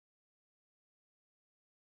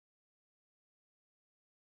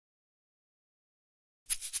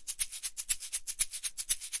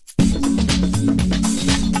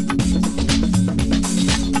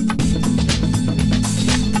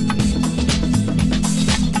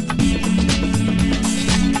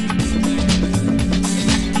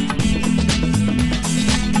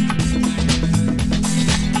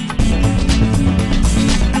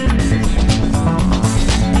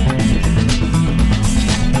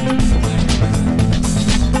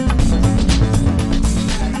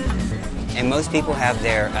most people have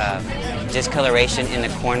their discoloration in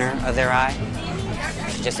the corner of their eye.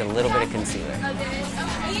 Just a little bit of concealer.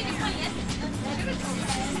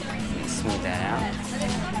 Smooth that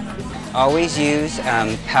out. Always use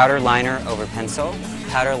powder liner over pencil.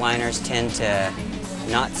 Powder liners tend to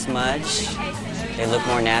not smudge. They look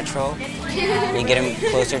more natural. You get them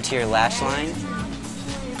closer to your lash line,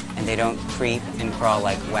 and they don't creep and crawl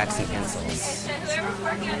like waxy pencils.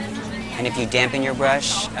 And if you dampen your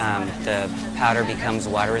brush, the powder becomes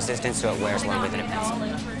water resistant, so it wears longer than a pencil.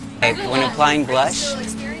 Okay, when applying blush,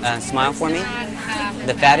 smile for me.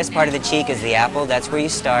 The fattest part of the cheek is the apple. That's where you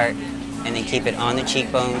start, and then keep it on the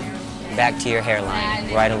cheekbone, back to your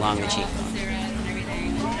hairline, right along the cheekbone.